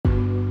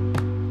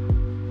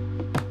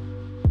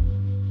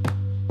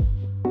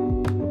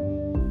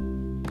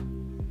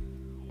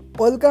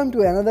Welcome to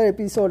another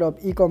episode of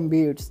Ecom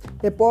Beats,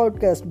 a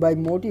podcast by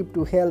Motive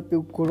to help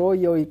you grow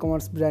your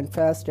e-commerce brand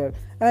faster.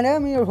 And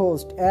I'm your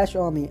host Ash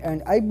Omi,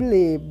 and I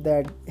believe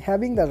that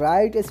having the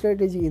right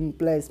strategy in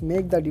place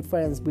make the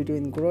difference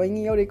between growing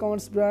your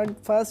e-commerce brand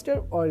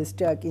faster or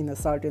stuck in a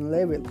certain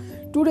level.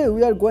 Today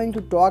we are going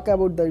to talk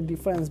about the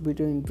difference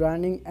between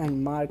branding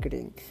and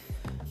marketing.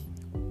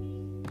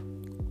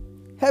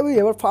 Have you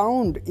ever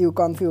found you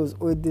confused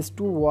with these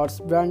two words,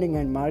 branding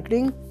and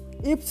marketing?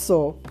 If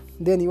so,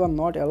 then you are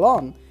not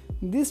alone.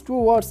 These two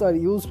words are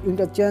used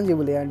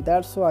interchangeably, and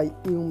that's why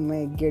you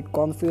may get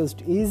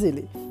confused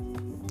easily.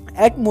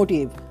 At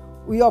Motive,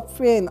 we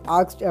often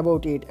asked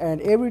about it, and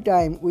every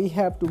time we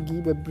have to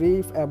give a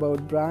brief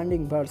about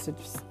branding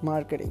versus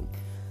marketing.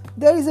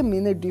 There is a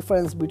minor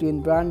difference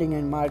between branding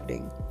and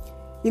marketing.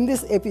 In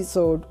this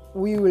episode,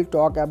 we will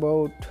talk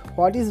about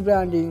what is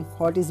branding,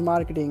 what is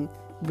marketing,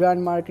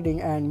 brand marketing,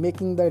 and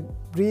making the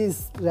bridge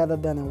rather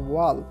than a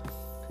wall.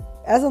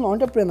 As an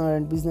entrepreneur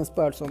and business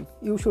person,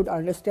 you should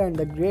understand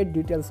the great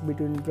details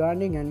between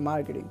branding and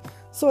marketing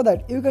so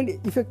that you can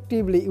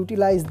effectively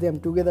utilize them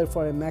together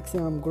for a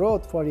maximum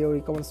growth for your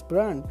e-commerce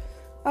brand.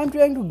 I'm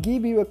trying to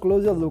give you a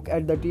closer look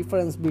at the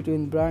difference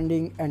between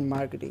branding and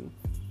marketing.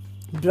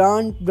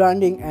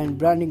 Branding and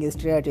branding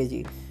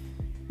strategy.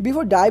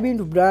 Before diving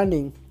into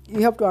branding,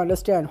 you have to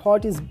understand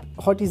what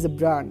is a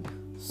brand.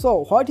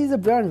 So, what is a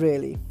brand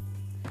really?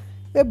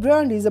 A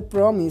brand is a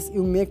promise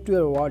you make to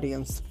your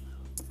audience.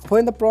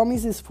 When the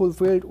promise is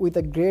fulfilled with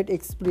a great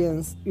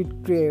experience,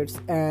 it creates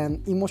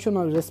an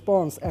emotional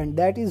response, and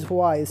that is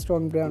why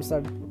strong brands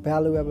are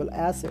valuable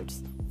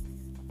assets.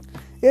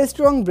 A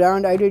strong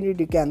brand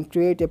identity can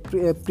create a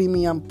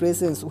premium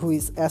presence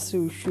which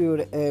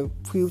assures a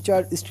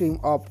future stream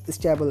of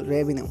stable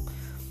revenue.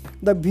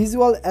 The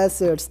visual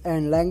assets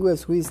and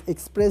language which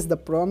express the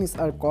promise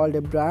are called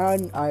a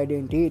brand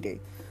identity.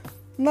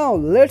 Now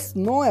let's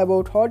know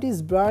about what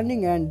is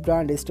branding and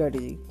brand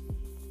strategy.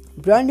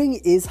 Branding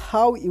is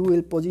how you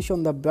will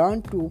position the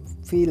brand to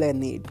fill a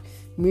need,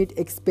 meet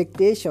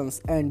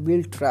expectations, and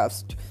build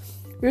trust.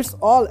 It's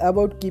all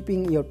about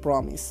keeping your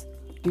promise.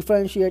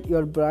 Differentiate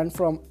your brand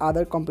from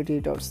other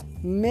competitors.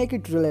 Make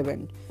it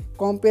relevant,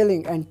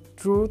 compelling, and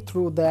true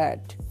through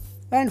that.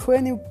 And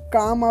when you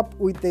come up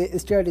with a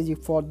strategy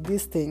for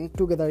this thing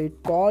together, it's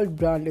called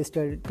brand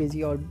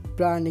strategy or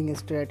branding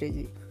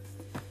strategy.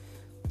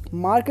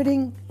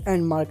 Marketing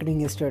and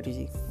marketing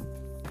strategy.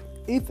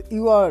 If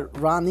you are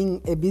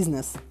running a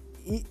business,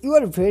 you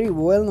are very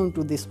well known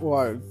to this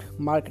word,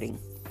 marketing.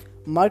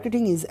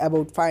 Marketing is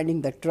about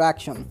finding the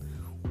traction,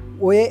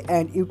 way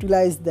and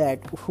utilize that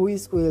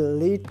which will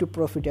lead to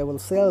profitable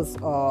sales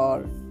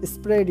or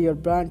spread your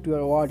brand to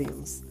your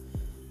audience.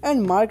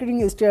 And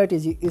marketing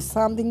strategy is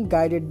something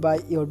guided by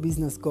your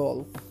business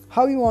goal.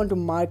 How you want to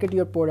market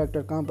your product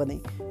or company,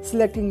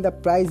 selecting the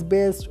price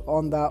based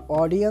on the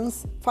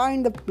audience,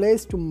 find the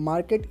place to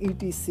market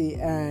etc.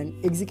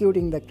 and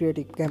executing the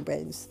creative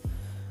campaigns.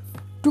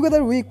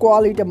 Together we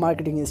call it a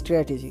marketing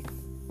strategy.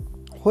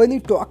 When you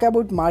talk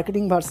about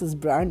marketing versus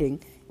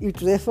branding, it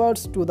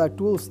refers to the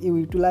tools you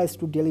utilize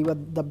to deliver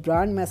the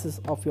brand message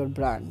of your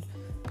brand.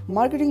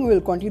 Marketing will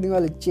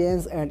continually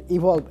change and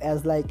evolve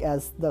as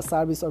the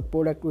service or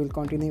product will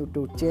continue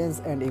to change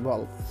and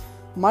evolve.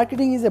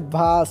 Marketing is a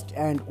vast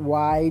and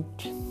wide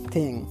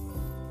thing.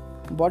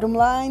 Bottom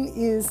line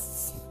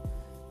is,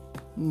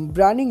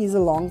 branding is a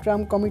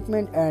long-term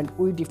commitment, and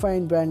we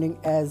define branding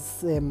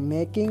as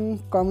making,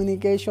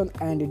 communication,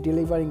 and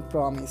delivering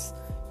promise.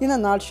 In a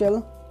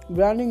nutshell,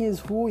 branding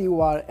is who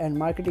you are and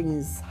marketing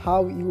is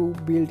how you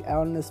build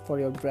awareness for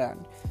your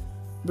brand.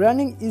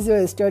 Branding is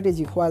your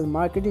strategy while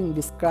marketing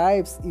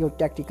describes your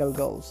tactical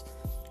goals.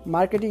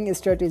 Marketing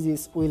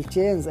strategies will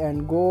change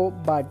and go,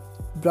 but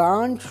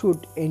brand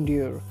should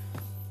endure.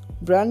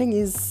 Branding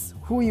is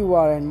who you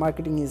are and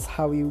marketing is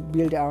how you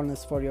build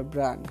awareness for your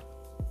brand.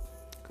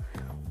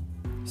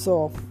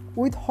 So,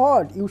 with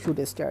what you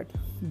should start?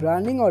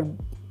 Branding or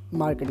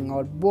marketing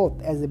or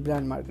both as a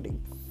brand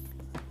marketing?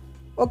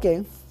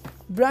 Okay,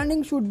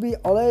 branding should be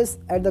always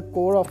at the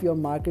core of your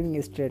marketing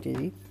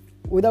strategy.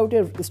 Without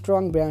a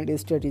strong brand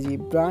strategy,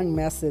 brand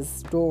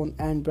message, tone,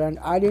 and brand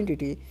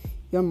identity,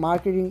 your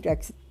marketing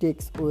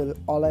tactics will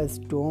always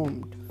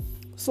doomed.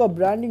 So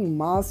branding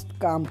must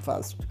come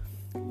first.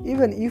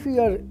 Even if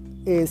you are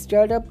a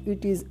startup,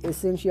 it is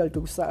essential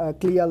to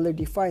clearly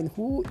define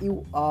who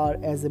you are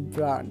as a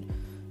brand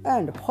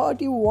and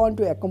what you want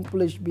to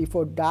accomplish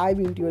before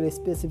diving into your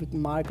specific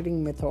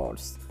marketing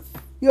methods.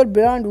 Your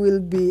brand will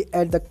be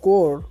at the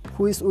core,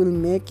 which will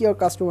make your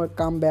customer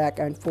come back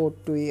and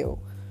forth to you.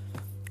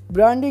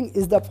 Branding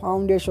is the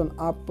foundation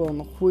upon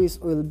which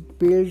will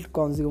build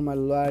consumer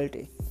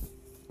loyalty.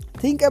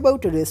 Think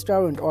about a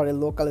restaurant or a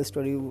local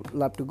store you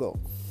love to go.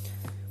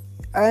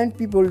 And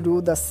people do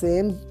the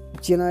same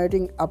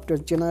generating after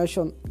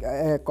generation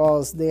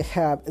because they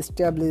have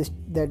established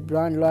that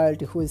brand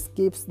loyalty which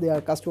keeps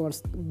their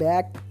customers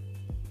back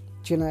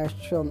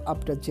generation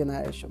after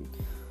generation.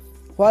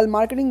 While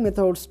marketing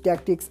methods,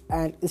 tactics,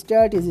 and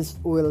strategies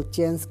will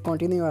change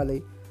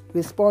continually,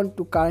 respond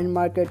to current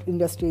market,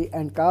 industry,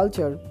 and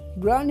culture,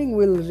 branding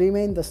will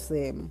remain the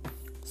same.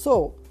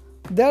 So,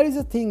 there is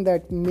a thing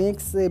that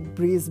makes a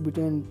bridge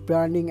between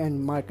branding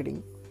and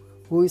marketing,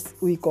 which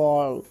we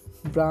call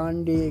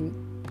branding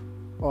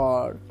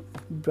or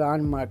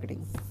brand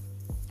marketing.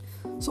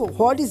 So,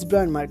 what is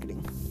brand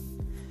marketing?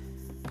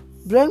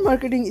 Brand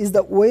marketing is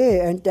the way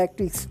and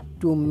tactics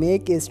to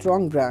make a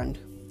strong brand.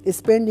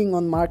 Spending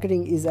on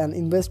marketing is an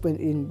investment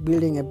in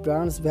building a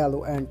brand's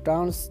value and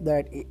turns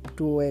that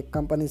to a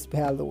company's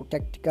value,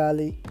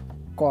 tactically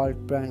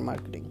called brand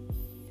marketing.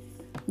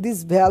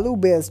 This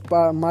value-based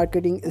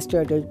marketing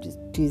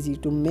strategy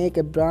to make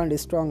a brand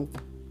strong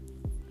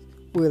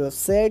will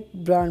set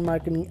brand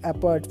marketing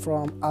apart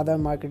from other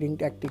marketing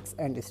tactics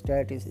and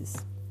strategies.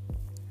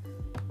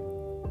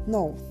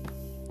 Now,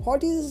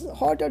 what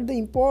are the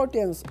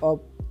importance of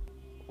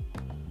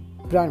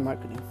brand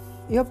marketing?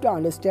 You have to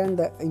understand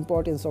the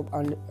importance of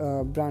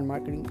brand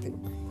marketing thing.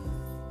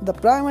 The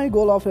primary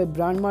goal of a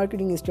brand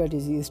marketing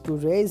strategy is to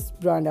raise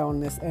brand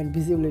awareness and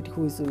visibility,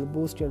 which will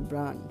boost your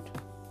brand.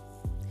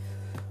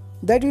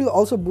 That will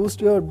also boost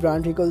your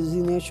brand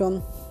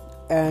recognition,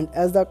 and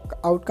as the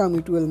outcome,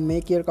 it will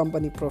make your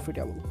company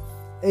profitable.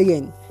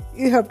 Again,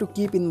 you have to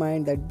keep in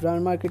mind that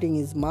brand marketing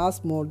is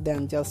much more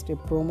than just a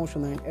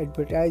promotion and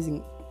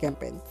advertising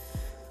campaign.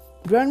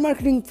 Brand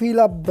marketing fills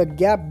up the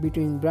gap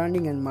between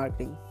branding and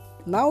marketing.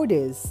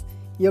 Nowadays,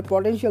 your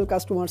potential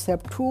customers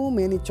have too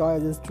many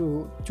choices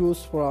to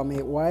choose from,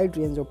 a wide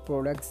range of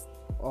products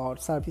or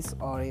service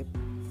or a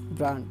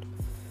brand.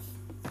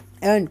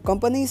 And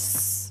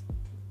companies,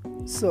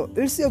 so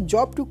it's your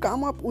job to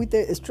come up with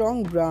a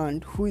strong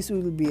brand which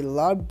will be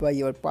loved by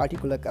your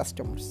particular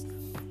customers.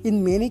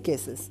 In many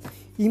cases,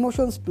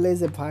 emotions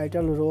plays a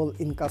vital role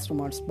in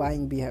customers'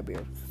 buying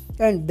behavior.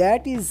 And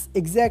that is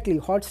exactly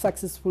what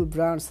successful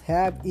brands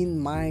have in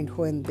mind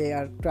when they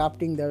are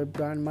crafting their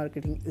brand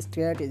marketing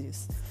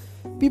strategies.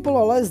 People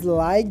always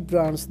like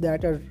brands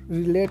that are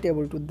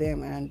relatable to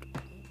them and,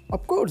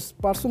 of course,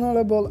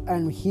 personable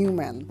and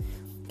human.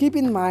 Keep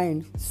in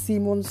mind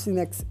Simon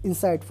Sinek's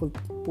insightful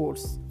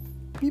quotes.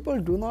 People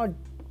do not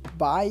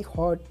buy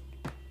what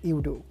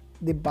you do,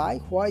 they buy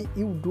why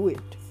you do it.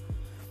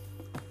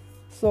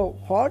 So,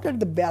 what are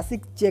the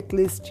basic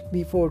checklists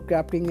before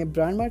crafting a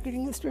brand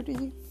marketing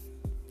strategy?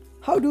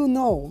 How do you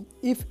know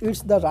if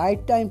it's the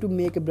right time to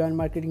make a brand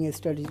marketing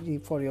strategy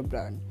for your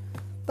brand?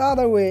 The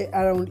other way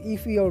around,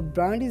 if your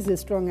brand is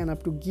strong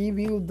enough to give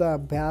you the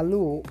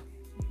value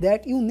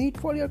that you need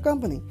for your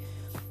company.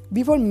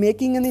 Before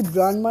making any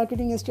brand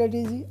marketing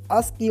strategy,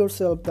 ask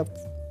yourself the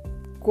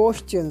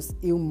questions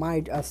you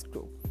might ask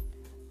to.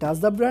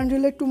 Does the brand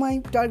relate to my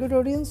target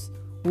audience?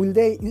 Will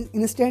they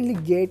instantly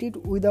get it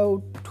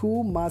without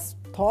too much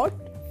thought?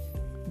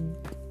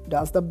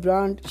 Does the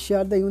brand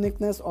share the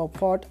uniqueness of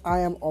what I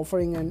am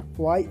offering and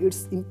why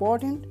it's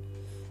important?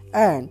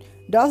 And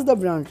does the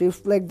brand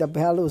reflect the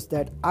values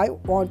that I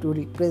want to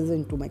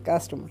represent to my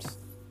customers?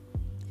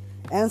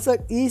 Answer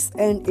each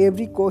and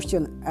every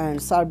question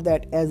and serve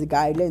that as a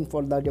guideline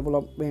for the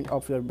development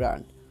of your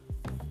brand.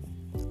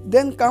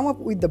 Then come up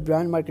with the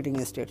brand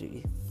marketing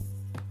strategy.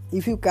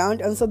 If you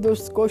can't answer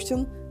those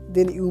questions,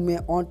 then you may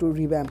want to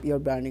revamp your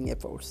branding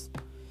efforts.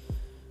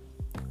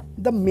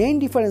 The main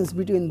difference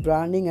between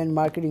branding and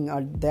marketing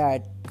are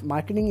that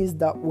marketing is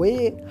the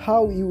way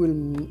how you will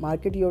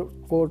market your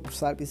core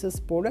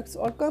services, products,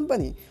 or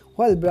company,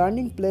 while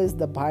branding plays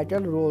the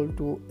vital role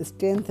to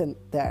strengthen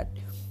that.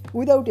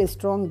 Without a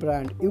strong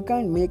brand, you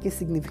can't make a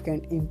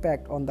significant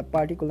impact on the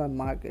particular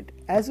market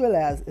as well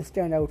as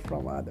stand out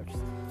from others.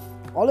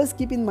 Always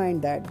keep in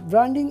mind that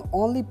branding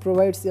only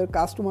provides your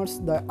customers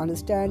the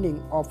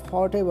understanding of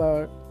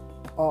whatever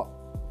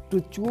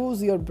to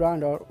choose your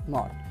brand or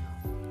not.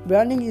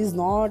 Branding is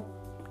not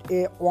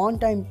a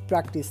one-time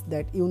practice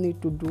that you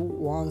need to do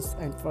once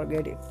and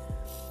forget it.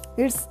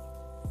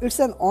 It's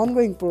an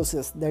ongoing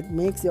process that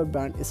makes your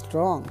brand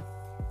strong.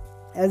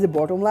 As a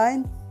bottom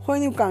line,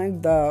 when you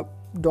connect the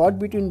dot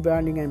between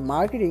branding and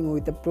marketing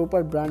with a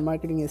proper brand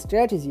marketing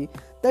strategy,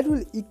 that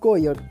will echo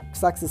your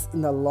success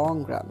in the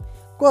long run.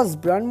 Because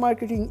brand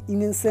marketing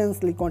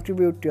immensely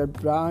contributes to your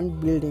brand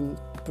building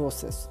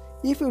process.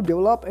 If you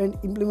develop and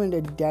implement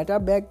a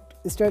data-backed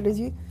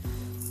strategy,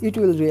 it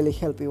will really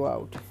help you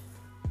out.